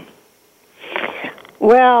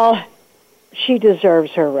 Well, she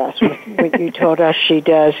deserves her rest, what you told us she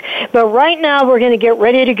does. But right now, we're going to get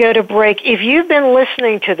ready to go to break. If you've been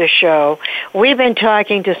listening to the show, we've been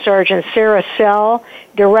talking to Sergeant Sarah Sell,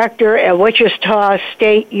 director at Wichita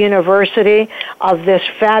State University of this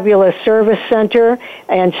fabulous service center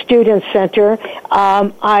and student center.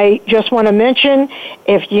 I just want to mention,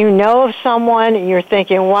 if you know of someone and you're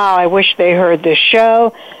thinking, wow, I wish they heard this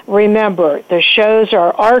show, remember, the shows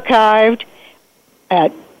are archived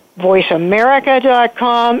at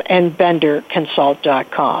voiceamerica.com and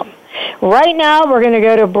benderconsult.com. Right now, we're going to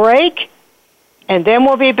go to break, and then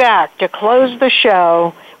we'll be back to close the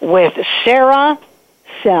show with Sarah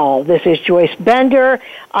Sell. This is Joyce Bender,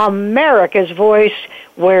 America's Voice,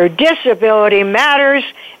 where disability matters,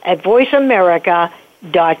 at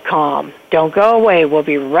voiceamerica.com. Don't go away. We'll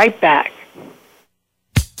be right back.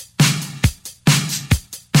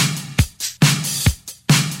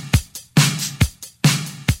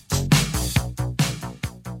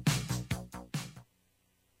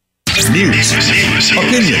 News,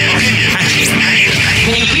 opinion,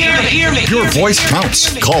 your voice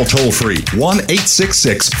counts. Call toll-free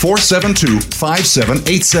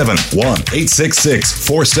 1-866-472-5787.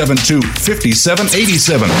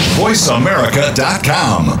 1-866-472-5787.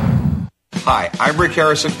 VoiceAmerica.com. Hi, I'm Rick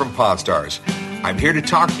Harrison from Pawn Stars. I'm here to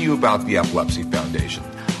talk to you about the Epilepsy Foundation.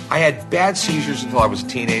 I had bad seizures until I was a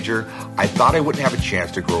teenager. I thought I wouldn't have a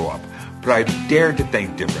chance to grow up, but I dared to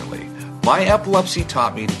think differently. My epilepsy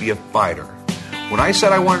taught me to be a fighter. When I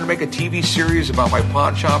said I wanted to make a TV series about my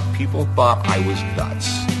pawn shop, people thought I was nuts.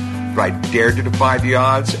 But I dared to defy the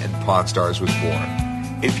odds, and Pawn Stars was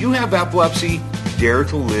born. If you have epilepsy, dare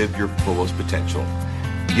to live your fullest potential.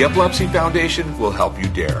 The Epilepsy Foundation will help you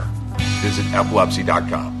dare. Visit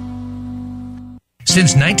epilepsy.com.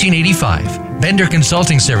 Since 1985, Bender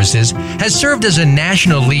Consulting Services has served as a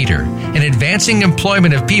national leader in advancing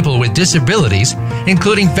employment of people with disabilities,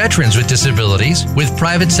 including veterans with disabilities, with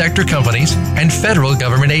private sector companies, and federal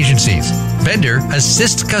government agencies. Bender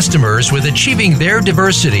assists customers with achieving their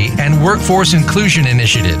diversity and workforce inclusion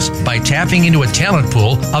initiatives by tapping into a talent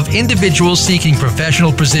pool of individuals seeking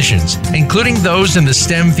professional positions, including those in the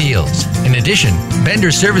STEM fields. In addition,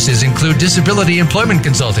 Bender services include disability employment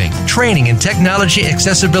consulting, training, and technology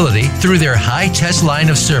accessibility through their high-test line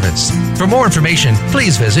of service. For more information,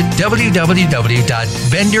 please visit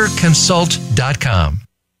www.benderconsult.com.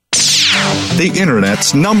 The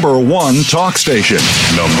Internet's #1 talk station.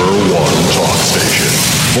 #1 talk station.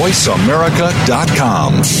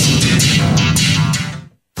 VoiceAmerica.com.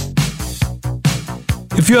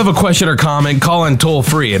 If you have a question or comment, call in toll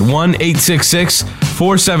free at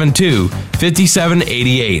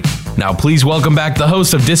 1-866-472-5788. Now, please welcome back the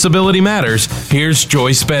host of Disability Matters. Here's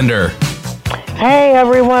Joyce Bender. Hey,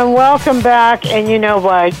 everyone. Welcome back. And you know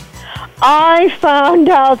what? I found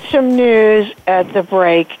out some news at the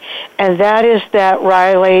break, and that is that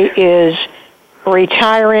Riley is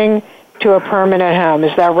retiring to a permanent home.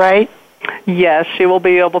 Is that right? Yes, she will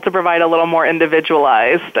be able to provide a little more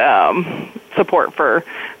individualized support for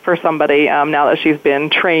somebody now that she's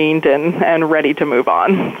been trained and ready to move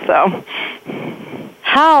on. So,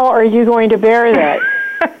 how are you going to bear that?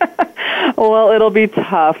 Well, it'll be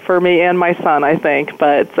tough for me and my son, I think,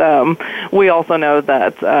 but we also know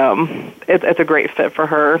that it's a great fit for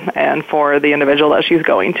her and for the individual that she's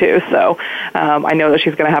going to. So I know that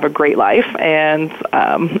she's going to have a great life, and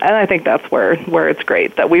I think that's where it's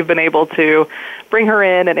great that we've been able to bring her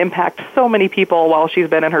in and impact so many people while she's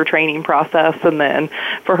been in her training process, and then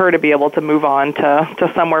for her to be able to move on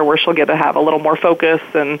to somewhere where she'll get to have a little more focus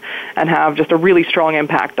and have just a really strong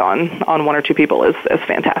impact on one or two people is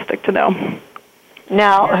fantastic to know.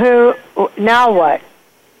 Now what?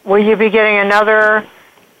 Will you be getting another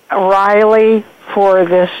Riley for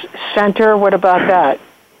this center? What about that?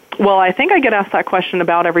 Well, I think I get asked that question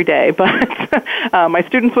about every day, but my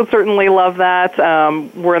students would certainly love that.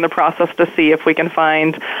 We're in the process to see if we can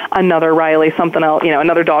find another Riley, something else,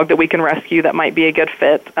 another dog that we can rescue that might be a good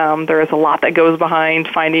fit. There is a lot that goes behind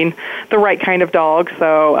finding the right kind of dog,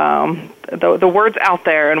 so the word's out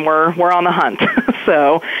there, and we're on the hunt.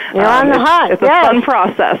 So you're on the hunt. It's a fun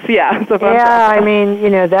process. Yeah, it's a fun process. I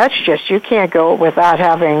mean, that's just, you can't go without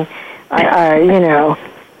having, a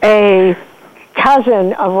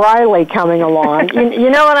cousin of Riley coming along. You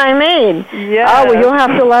know what I mean? Yeah. Oh, well, you'll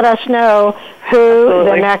have to let us know who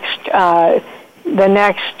the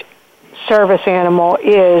next service animal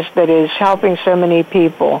is that is helping so many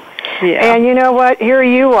people. Yeah. And you know what? Here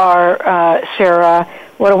you are, Sarah.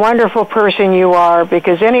 What a wonderful person you are,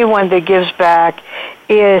 because anyone that gives back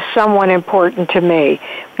is someone important to me.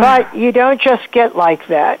 But you don't just get like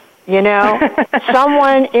that,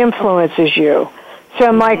 Someone influences you.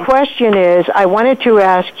 So my question is, I wanted to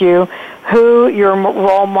ask you who your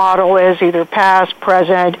role model is, either past,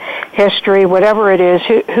 present, history, whatever it is.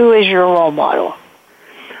 Who is your role model?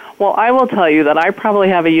 Well, I will tell you that I probably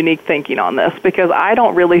have a unique thinking on this, because I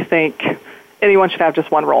don't really think anyone should have just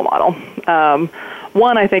one role model.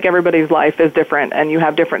 One, I think everybody's life is different, and you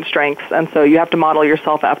have different strengths, and so you have to model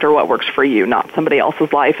yourself after what works for you, not somebody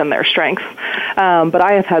else's life and their strengths. But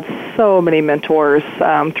I have had so many mentors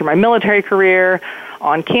through my military career,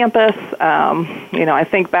 on campus. I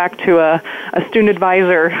think back to a student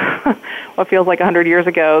advisor, what feels like 100 years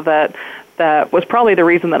ago, that was probably the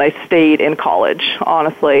reason that I stayed in college,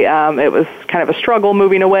 honestly. It was kind of a struggle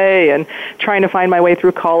moving away and trying to find my way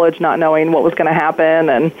through college, not knowing what was going to happen.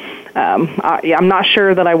 And I'm not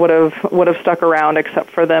sure that I would have stuck around, except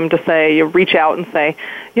for them to say, you reach out and say,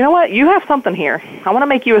 you know what, you have something here. I want to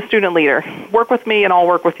make you a student leader. Work with me and I'll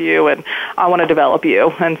work with you, and I want to develop you.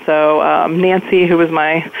 And so Nancy, who was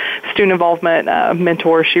my student involvement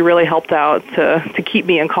mentor, she really helped out to keep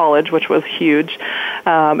me in college, which was huge.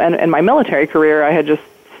 And in my military career, I had just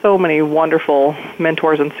so many wonderful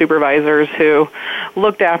mentors and supervisors who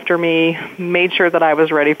looked after me, made sure that I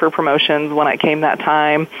was ready for promotions when it came that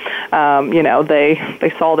time.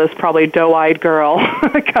 They saw this probably doe-eyed girl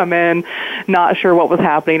come in, not sure what was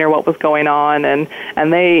happening or what was going on, and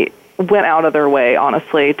they went out of their way,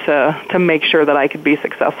 honestly, to make sure that I could be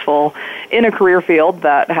successful in a career field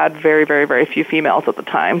that had very, very, very few females at the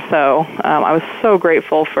time. So I was so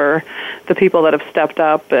grateful for the people that have stepped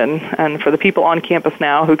up and for the people on campus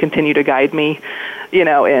now who continue to guide me,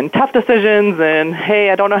 in tough decisions and,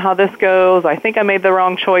 hey, I don't know how this goes. I think I made the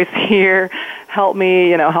wrong choice here. Help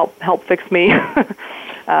me, help fix me.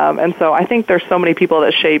 And so I think there's so many people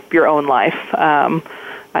that shape your own life.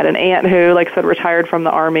 I had an aunt who, like I said, retired from the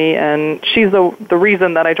Army, and she's the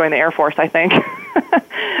reason that I joined the Air Force, I think.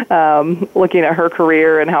 Looking at her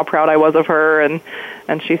career and how proud I was of her,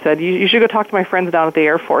 and she said, you should go talk to my friends down at the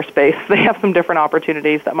Air Force Base. They have some different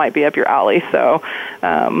opportunities that might be up your alley. So,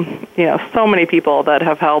 so many people that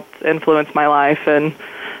have helped influence my life, and,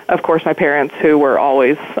 of course, my parents who were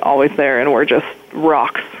always there and were just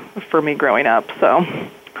rocks for me growing up. So,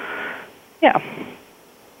 yeah.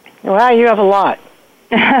 Well, you have a lot.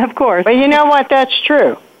 Of course. But you know what? That's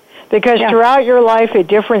true. Because throughout your life, at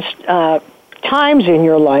different times in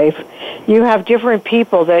your life, you have different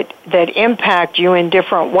people that impact you in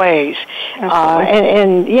different ways.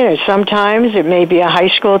 And sometimes it may be a high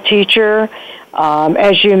school teacher.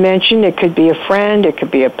 As you mentioned, it could be a friend. It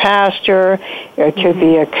could be a pastor. It could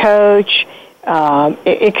be a coach.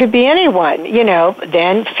 It could be anyone,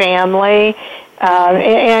 then family.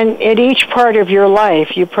 And at each part of your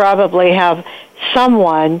life, you probably have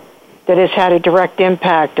someone that has had a direct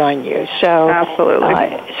impact on you. So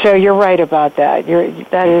absolutely. So you're right about that.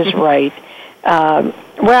 That is right.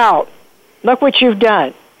 Well, look what you've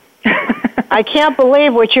done. I can't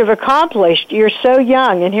believe what you've accomplished. You're so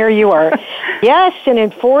young, and here you are. Yes, and in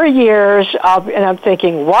 4 years, and I'm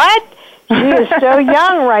thinking, what? She is so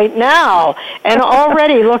young right now, and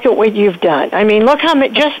already look at what you've done. I mean,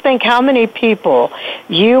 just think how many people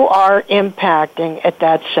you are impacting at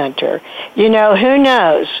that center. Who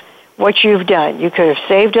knows what you've done? You could have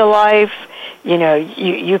saved a life.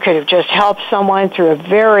 You could have just helped someone through a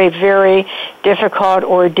very, very difficult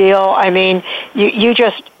ordeal. I mean, you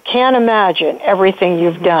just can't imagine everything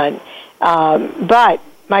you've done. But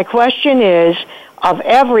my question is, of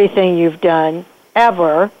everything you've done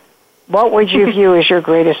ever, what would you view as your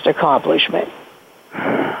greatest accomplishment?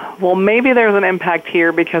 Well, maybe there's an impact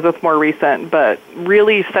here because it's more recent, but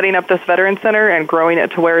really setting up this Veteran Center and growing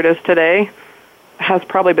it to where it is today has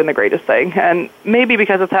probably been the greatest thing. And maybe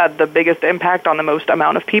because it's had the biggest impact on the most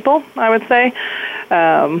amount of people, I would say.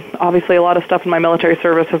 Obviously, a lot of stuff in my military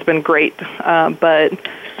service has been great, but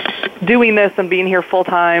doing this and being here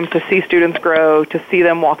full-time to see students grow, to see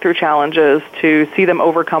them walk through challenges, to see them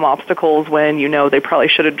overcome obstacles when they probably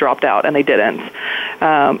should have dropped out and they didn't.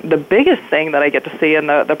 The biggest thing that I get to see and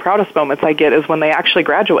the proudest moments I get is when they actually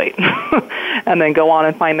graduate and then go on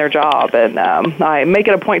and find their job. And I make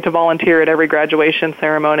it a point to volunteer at every graduation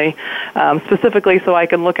ceremony, specifically so I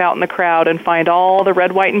can look out in the crowd and find all the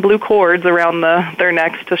red, white, and blue cords around their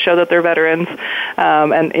necks to show that they're veterans.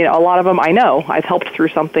 And a lot of them I know. I've helped through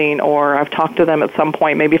something, or I've talked to them at some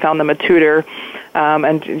point, maybe found them a tutor,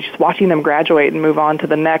 and just watching them graduate and move on to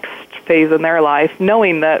the next phase in their life,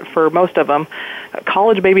 knowing that for most of them,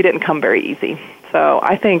 college maybe didn't come very easy. So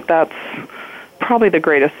I think that's probably the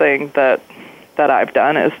greatest thing that I've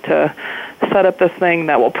done, is to set up this thing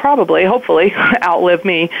that will probably, hopefully, outlive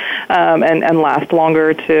me and last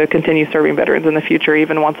longer to continue serving veterans in the future,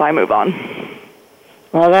 even once I move on.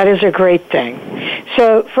 Well, that is a great thing.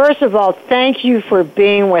 So, first of all, thank you for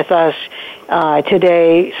being with us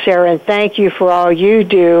today, Sarah, and thank you for all you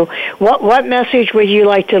do. What message would you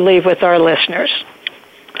like to leave with our listeners?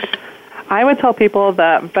 I would tell people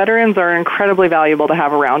that veterans are incredibly valuable to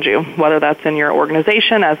have around you, whether that's in your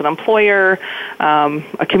organization, as an employer,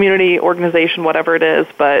 a community organization, whatever it is.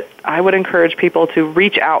 But I would encourage people to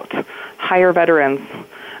reach out, hire veterans.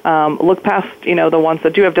 Look past, the ones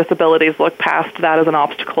that do have disabilities, look past that as an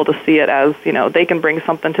obstacle to see it as, they can bring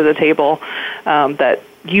something to the table that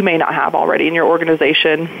you may not have already in your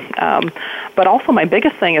organization. But also my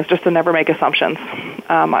biggest thing is just to never make assumptions.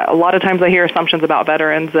 A lot of times I hear assumptions about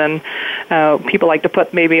veterans, and people like to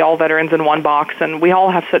put maybe all veterans in one box, and we all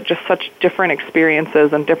have such different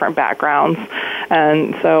experiences and different backgrounds.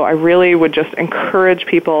 And so I really would just encourage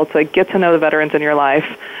people to get to know the veterans in your life,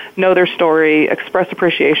 know their story, express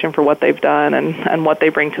appreciation for what they've done and what they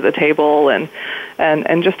bring to the table,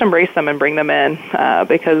 and just embrace them and bring them in,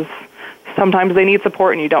 because sometimes they need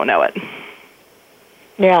support and you don't know it.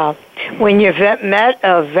 Yeah. When you've met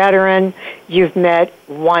a veteran, you've met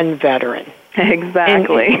one veteran.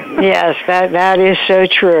 Exactly. And, yes, that is so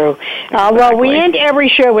true. Exactly. Well, we end every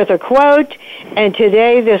show with a quote, and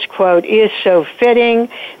today this quote is so fitting.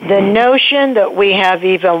 The notion that we have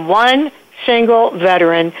even one single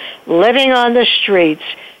veteran living on the streets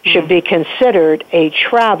should be considered a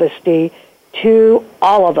travesty to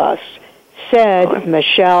all of us, said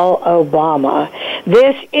Michelle Obama.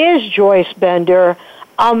 This is Joyce Bender,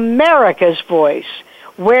 America's Voice,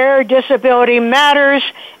 where disability matters,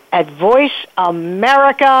 at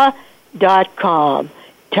voiceamerica.com.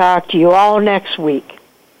 Talk to you all next week.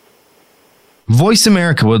 Voice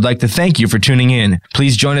America would like to thank you for tuning in.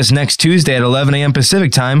 Please join us next Tuesday at 11 a.m.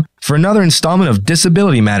 Pacific Time for another installment of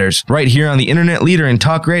Disability Matters, right here on the internet leader in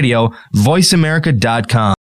talk radio, voiceamerica.com.